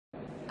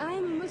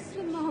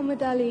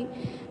Muhammad Ali,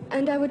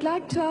 and I would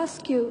like to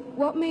ask you,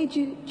 what made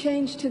you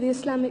change to the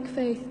Islamic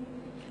faith?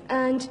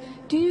 And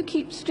do you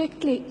keep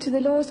strictly to the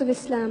laws of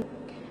Islam?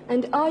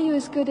 And are you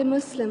as good a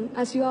Muslim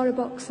as you are a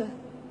boxer?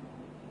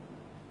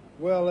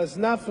 Well, it's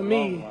not for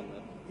me.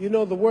 You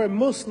know, the word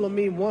Muslim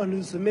means one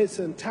who submits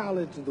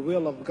entirely to the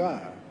will of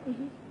God.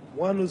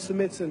 One who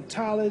submits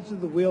entirely to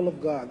the will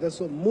of God. That's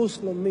what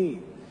Muslim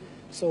means.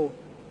 So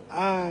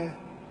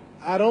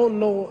I don't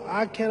know,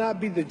 I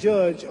cannot be the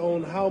judge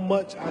on how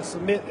much I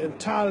submit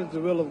entirely to the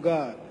will of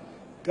God.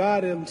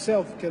 God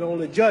himself can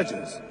only judge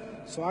us.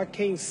 So I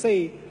can't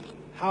say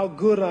how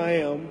good I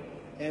am,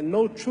 and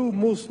no true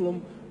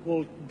Muslim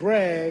will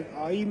brag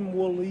or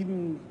will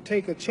even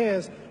take a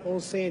chance on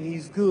saying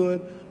he's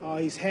good or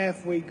he's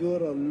halfway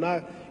good or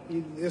not.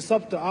 It's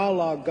up to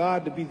Allah,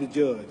 God, to be the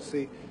judge,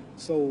 see.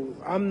 So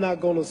I'm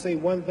not going to say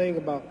one thing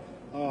about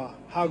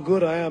how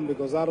good I am,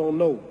 because I don't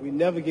know. We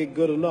never get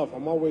good enough.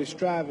 I'm always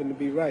striving to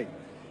be right.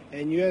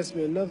 And you asked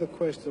me another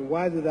question,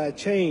 why did I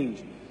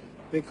change?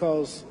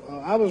 Because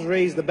I was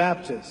raised a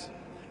Baptist.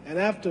 And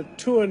after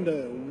touring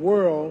the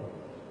world,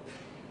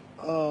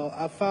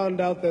 I found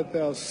out that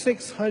there are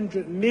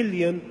 600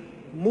 million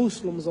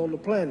Muslims on the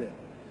planet.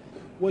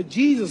 What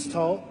Jesus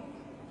taught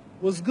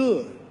was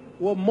good.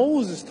 What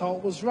Moses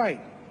taught was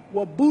right.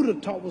 What Buddha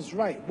taught was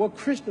right. What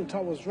Krishna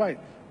taught was right.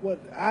 What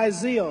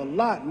Isaiah,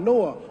 Lot,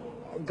 Noah,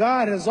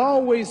 God has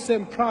always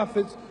sent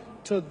prophets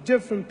to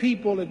different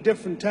people at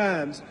different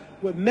times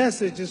with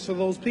messages for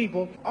those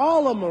people.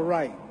 All of them are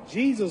right.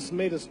 Jesus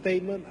made a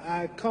statement,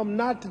 I come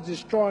not to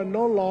destroy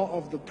no law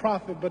of the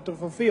prophet, but to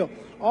fulfill.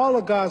 All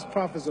of God's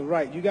prophets are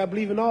right. You got to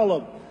believe in all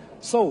of them.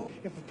 So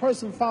if a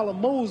person follow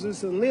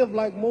Moses and live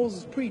like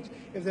Moses preached,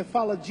 if they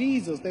follow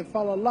Jesus, they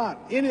follow Lot,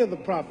 any of the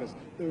prophets.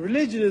 The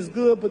religion is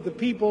good, but the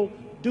people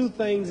do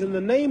things in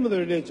the name of the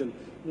religion.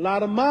 A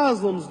lot of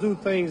Muslims do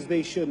things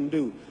they shouldn't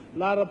do. A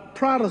lot of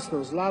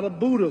Protestants, a lot of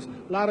Buddhists,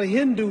 a lot of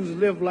Hindus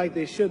live like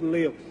they shouldn't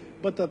live.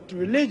 But the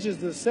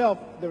religion itself,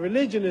 the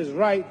religion is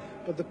right,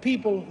 but the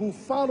people who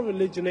follow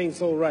religion ain't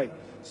so right.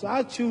 So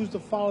I choose to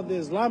follow the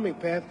Islamic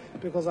path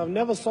because I've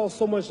never saw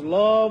so much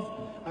love.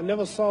 I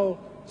never saw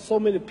so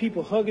many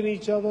people hugging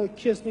each other,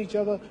 kissing each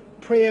other,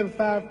 praying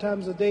 5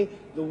 times a day,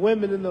 the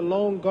women in the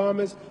long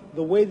garments,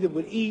 the way they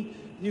would eat.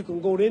 You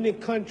can go to any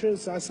country and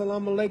say,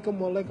 Assalamu alaikum,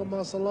 wa alaikum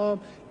assalam.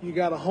 You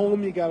got a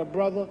home, you got a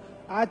brother.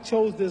 I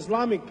chose the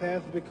Islamic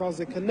path because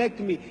it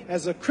connected me.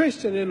 As a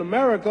Christian in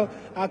America,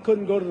 I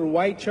couldn't go to the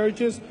white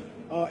churches.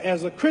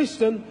 As a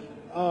Christian,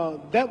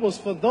 that was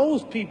for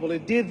those people.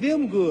 It did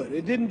them good.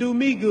 It didn't do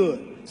me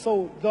good.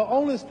 So the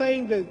only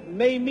thing that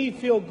made me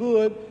feel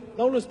good,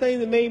 the only thing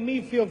that made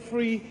me feel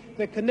free,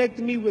 that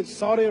connected me with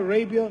Saudi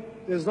Arabia,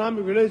 the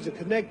Islamic religion,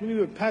 connected me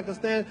with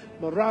Pakistan,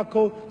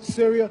 Morocco,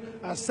 Syria.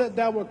 I sat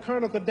down with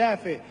Colonel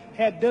Gaddafi,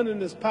 had dinner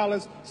in his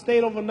palace,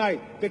 stayed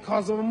overnight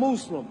because I'm a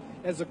Muslim.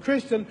 As a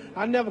Christian,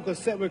 I never could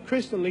sit with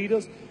Christian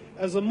leaders.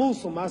 As a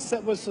Muslim, I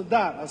sat with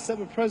Sadat, I sat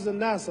with President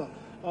Nasser,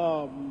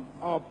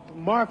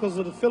 Marcos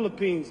of the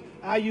Philippines,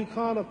 Ayub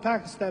Khan of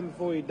Pakistan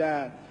before he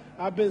died.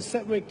 I've been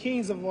sitting with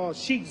kings of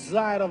Sheikh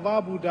Zayed of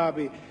Abu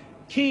Dhabi.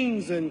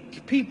 Kings and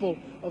people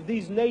of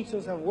these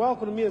nations have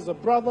welcomed me as a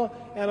brother,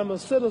 and I'm a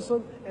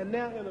citizen. And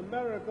now in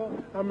America,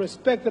 I'm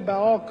respected by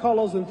all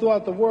colors and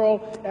throughout the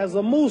world as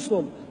a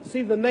Muslim.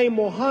 See, the name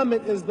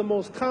Muhammad is the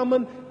most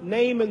common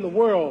name in the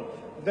world.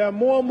 There are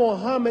more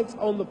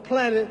Muhammads on the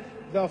planet.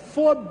 There are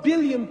 4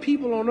 billion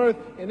people on earth,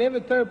 and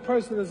every 3rd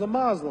person is a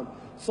Muslim.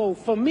 So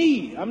for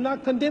me, I'm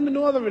not condemning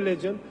no other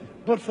religion,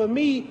 but for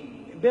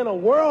me, being a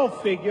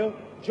world figure,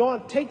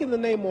 taking the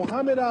name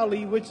Muhammad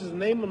Ali, which is the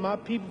name of my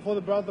people for the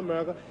brother of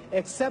America,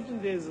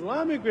 accepting the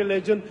Islamic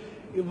religion,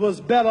 it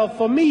was better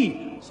for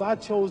me. So I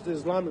chose the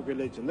Islamic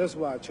religion. That's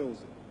why I chose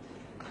it.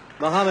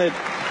 Muhammad.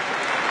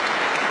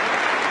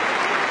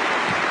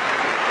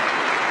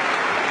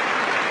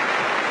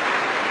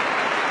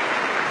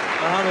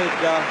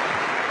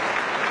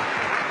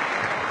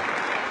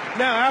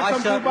 Now, after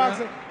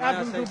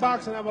I'm through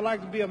boxing, I would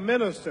like to be a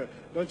minister.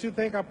 Don't you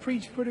think I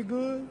preach pretty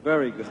good?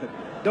 Very good.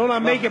 Don't I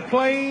make it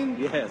plain?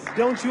 Yes.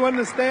 Don't you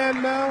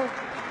understand now?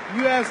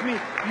 You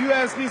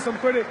asked me some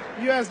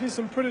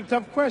pretty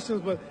tough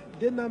questions, but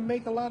didn't I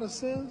make a lot of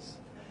sense?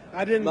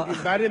 I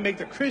didn't make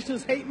the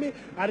Christians hate me.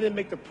 I didn't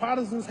make the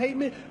Protestants hate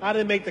me. I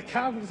didn't make the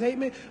Catholics hate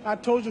me. I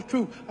told you the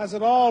truth. I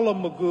said all of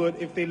them are good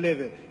if they live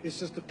it. It's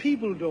just the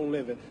people who don't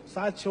live it. So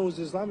I chose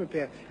the Islamic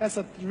path.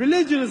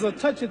 Religion is a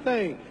touchy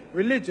thing.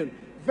 Religion.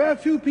 Very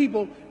few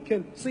people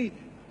can see.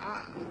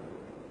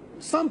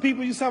 Some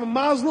people, you say I'm a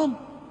Muslim,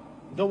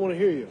 don't want to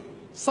hear you.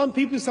 Some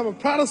people, you say I'm a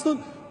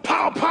Protestant,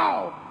 pow,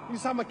 pow. You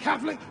say I'm a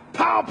Catholic,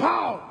 pow,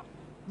 pow.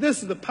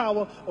 This is the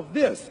power of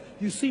this.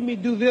 You see me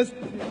do this,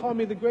 you call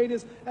me the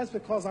greatest. That's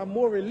because I'm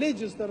more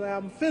religious than I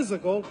am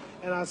physical,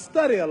 and I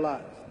study a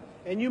lot.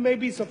 And you may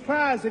be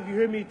surprised if you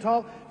hear me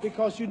talk,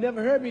 because you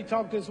never heard me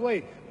talk this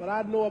way. But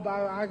I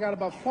got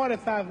about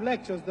 45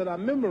 lectures that I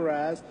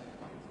memorized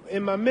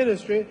in my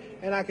ministry,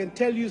 and I can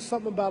tell you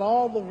something about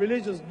all the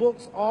religious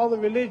books, all the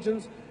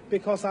religions,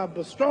 because I'm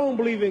a strong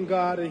believer in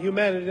God and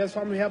humanity. That's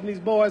why I'm helping these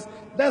boys.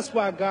 That's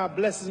why God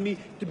blesses me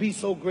to be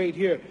so great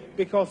here.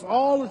 Because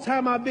all the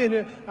time I've been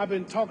here, I've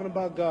been talking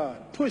about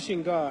God,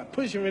 pushing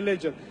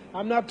religion.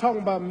 I'm not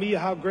talking about me,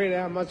 how great I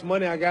am, how much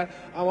money I got.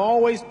 I'm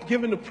always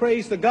giving the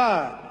praise to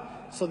God.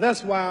 So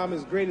that's why I'm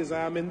as great as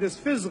I am in this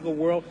physical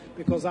world,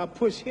 because I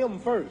push him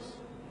first.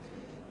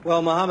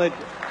 Well, Muhammad,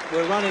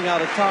 we're running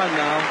out of time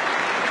now.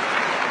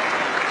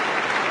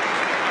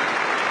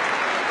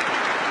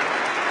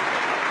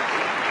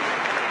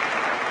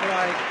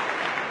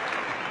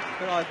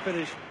 Could I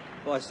finish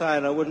by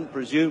saying I wouldn't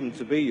presume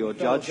to be your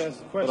judge,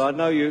 but I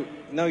know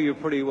you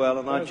pretty well,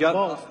 and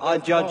I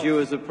judge you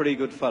as a pretty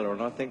good fellow,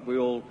 and I think we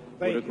all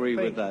would agree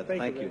with that.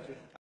 Thank you.